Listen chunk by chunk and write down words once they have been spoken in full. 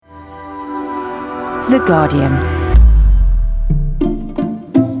The Guardian.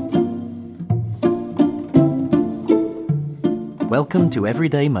 Welcome to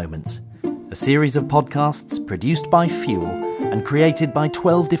Everyday Moments, a series of podcasts produced by Fuel and created by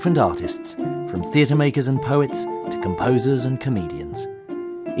 12 different artists, from theatre makers and poets to composers and comedians.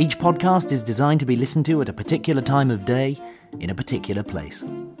 Each podcast is designed to be listened to at a particular time of day in a particular place.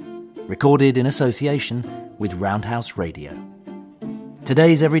 Recorded in association with Roundhouse Radio.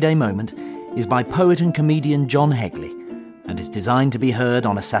 Today's Everyday Moment is by poet and comedian John Hegley and is designed to be heard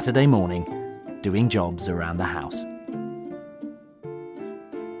on a Saturday morning doing jobs around the house.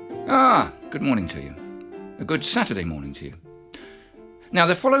 Good morning to you. A good Saturday morning to you. Now,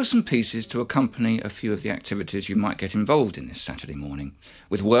 there follow some pieces to accompany a few of the activities you might get involved in this Saturday morning,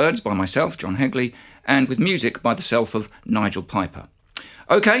 with words by myself, John Hegley, and with music by the self of Nigel Piper.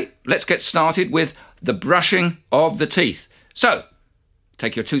 OK, let's get started with the brushing of the teeth. So,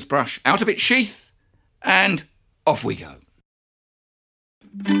 take your toothbrush out of its sheath, and off we go.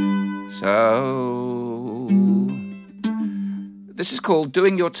 So, this is called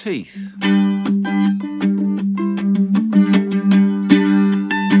doing your teeth.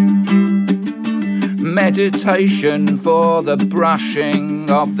 Meditation for the brushing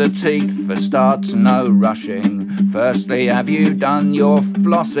of the teeth. For starts, no rushing. Firstly, have you done your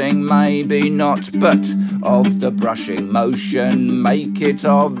flossing? Maybe not, but of the brushing motion, make it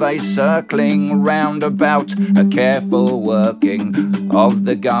of a circling roundabout, a careful working of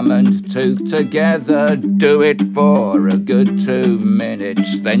the gum and tooth together. Do it for a good 2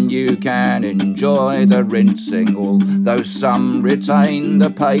 minutes, then you can enjoy the rinsing, although some retain the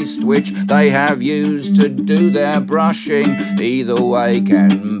paste which they have used to do their brushing. Either way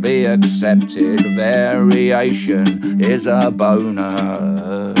can be accepted, variation is a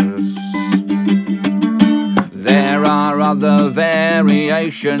bonus. There are other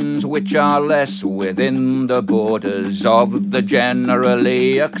variations which are less within the borders of the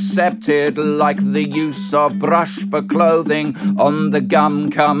generally accepted, like the use of brush for clothing on the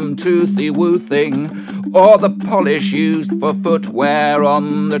gum come toothy woothing, or the polish used for footwear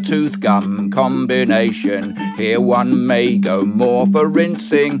on the tooth gum combination. Here one may go more for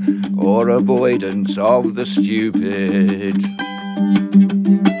rinsing or avoidance of the stupid.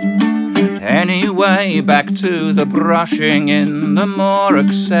 Anyway, back to the brushing in the more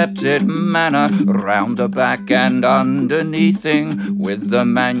accepted manner, round the back and underneathing, with the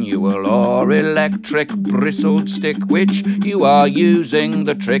manual or electric bristled stick, which you are using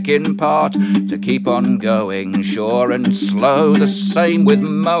the trick in part to keep on going, sure and slow. The same with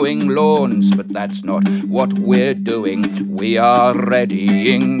mowing lawns, but that's not what we're doing. We are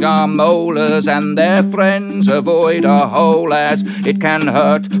readying our molars and their friends. Avoid a hole as it can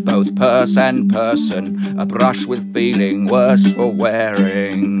hurt both purse and person, a brush with feeling worse for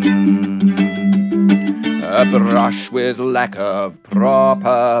wearing, a brush with lack of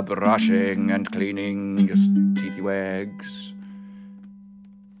proper brushing and cleaning your teethy wags.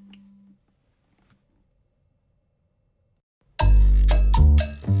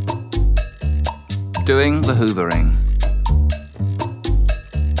 Doing the hoovering.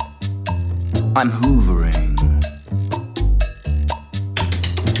 I'm hoovering.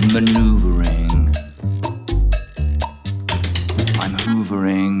 Maneuvering. I'm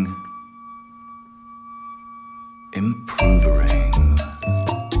hoovering. Improvering.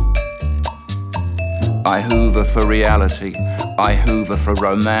 I hoover for reality. I hoover for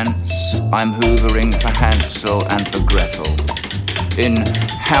romance. I'm hoovering for Hansel and for Gretel. In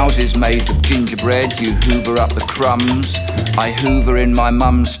houses made of gingerbread, you hoover up the crumbs. I hoover in my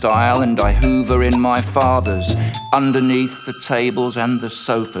mum's style, and I hoover in my father's, underneath the tables and the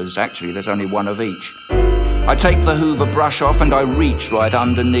sofas. Actually, there's only one of each. I take the hoover brush off and I reach right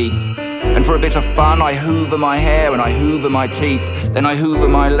underneath. And for a bit of fun, I hoover my hair and I hoover my teeth. Then I hoover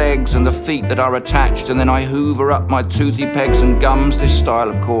my legs and the feet that are attached. And then I hoover up my toothy pegs and gums. This style,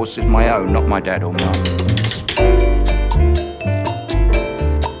 of course, is my own, not my dad or mum's.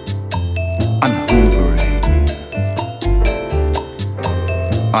 I'm hoovering.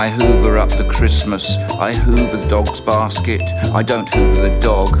 I hoover up the Christmas. I hoover the dog's basket. I don't hoover the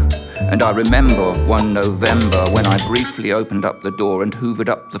dog. And I remember one November when I briefly opened up the door and hoovered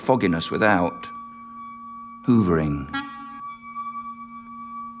up the fogginess without. Hoovering.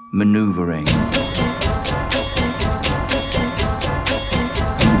 Maneuvering.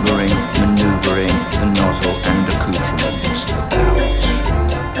 Hoovering, maneuvering the nozzle and accoutrements about.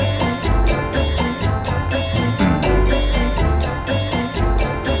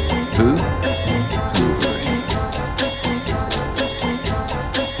 Who?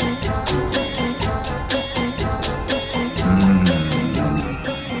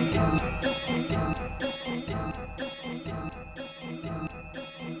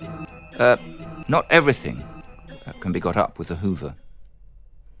 Not everything can be got up with the Hoover.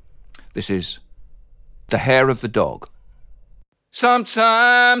 This is The Hair of the Dog.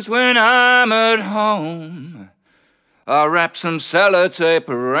 Sometimes when I'm at home, I wrap some sellotape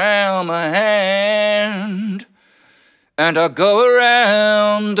around my hand, and I go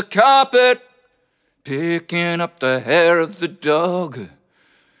around the carpet picking up the hair of the dog.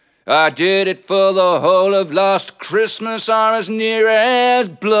 I did it for the whole of last Christmas, or as near as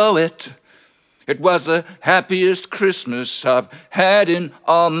blow it. It was the happiest Christmas I've had in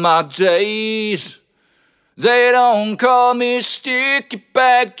all my days. They don't call me Sticky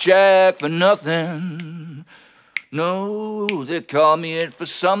Back Jack for nothing. No, they call me it for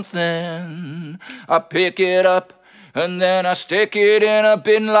something. I pick it up and then I stick it in a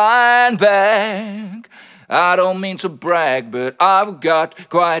bin line bag. I don't mean to brag, but I've got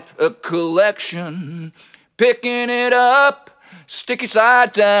quite a collection. Picking it up, sticky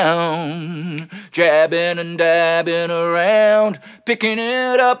side down, jabbing and dabbing around, picking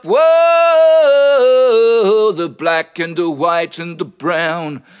it up, whoa, the black and the white and the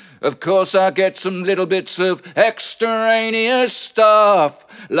brown. Of course I get some little bits of extraneous stuff,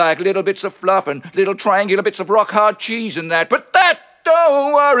 like little bits of fluff and little triangular bits of rock-hard cheese and that, but that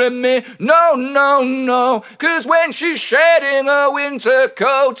don't worry me, no, no, no, 'cause when she's shedding a winter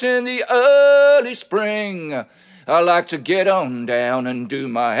coat in the early spring, I like to get on down and do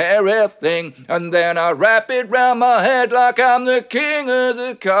my hairy thing, and then I wrap it round my head like I'm the king of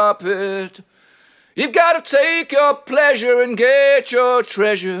the carpet. You've got to take your pleasure and get your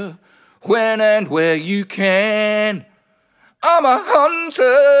treasure when and where you can. I'm a hunter,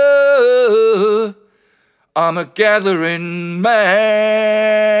 I'm a gathering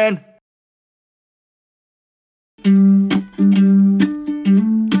man.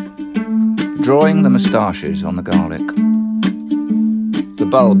 Drawing the moustaches on the garlic. The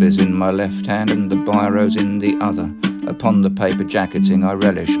bulb is in my left hand and the biro's in the other. Upon the paper jacketing I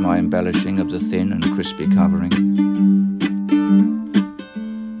relish my embellishing of the thin and crispy covering.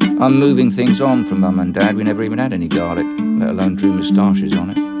 I'm moving things on from Mum and Dad. We never even had any garlic, let alone drew moustaches on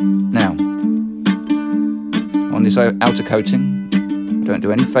it. Now, on this outer coating, I don't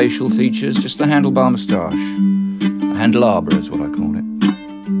do any facial features, just the handlebar moustache. A handelabra is what I call it.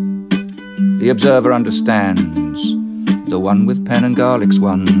 The observer understands. The one with pen and garlic's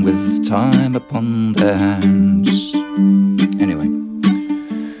one with time upon their hands. Anyway,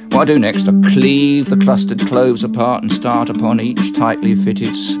 what I do next, I cleave the clustered cloves apart and start upon each tightly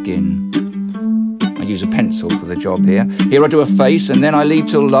fitted skin. I use a pencil for the job here. Here I do a face, and then I leave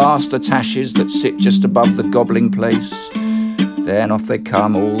till last the tashes that sit just above the gobbling place. Then off they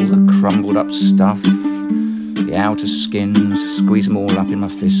come, all the crumbled up stuff. The outer skins, squeeze them all up in my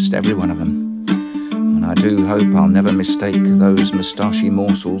fist, every one of them. And I do hope I'll never mistake those moustachy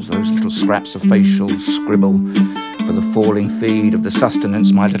morsels, those little scraps of facial scribble, for the falling feed of the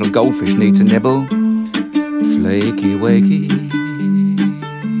sustenance my little goldfish need to nibble. Flaky wakey,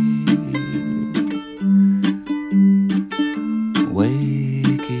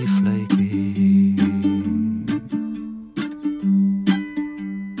 wakey flaky.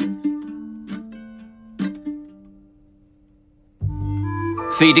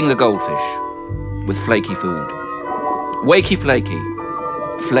 Feeding the goldfish with flaky food. Wakey flaky,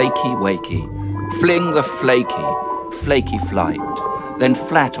 flaky wakey, fling the flaky, flaky flight, then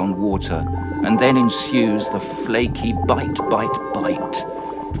flat on water, and then ensues the flaky bite, bite, bite,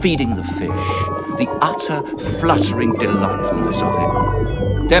 feeding the fish, the utter fluttering delightfulness of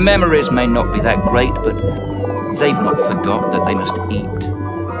it. Their memories may not be that great, but they've not forgot that they must eat.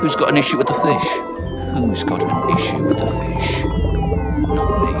 Who's got an issue with the fish? Who's got an issue with the fish?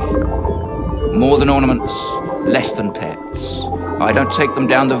 Not me. More than ornaments, less than pets. I don't take them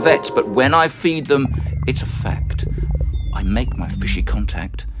down the vets, but when I feed them, it's a fact. I make my fishy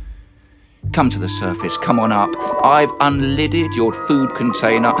contact. Come to the surface, come on up. I've unlidded your food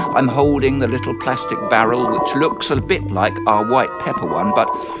container. I'm holding the little plastic barrel, which looks a bit like our white pepper one, but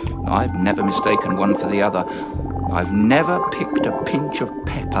I've never mistaken one for the other. I've never picked a pinch of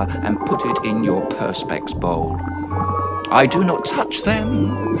pepper and put it in your Perspex bowl. I do not touch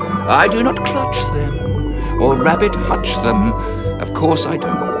them, I do not clutch them, or rabbit hutch them, of course I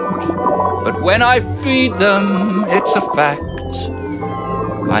don't. But when I feed them, it's a fact,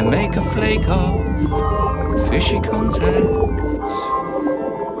 I make a flake of fishy contact.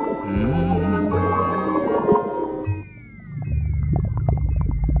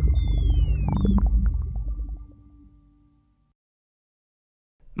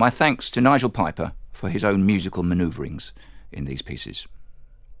 My thanks to Nigel Piper for his own musical manoeuvrings in these pieces.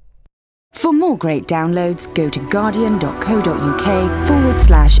 For more great downloads, go to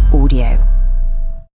guardian.co.uk/audio.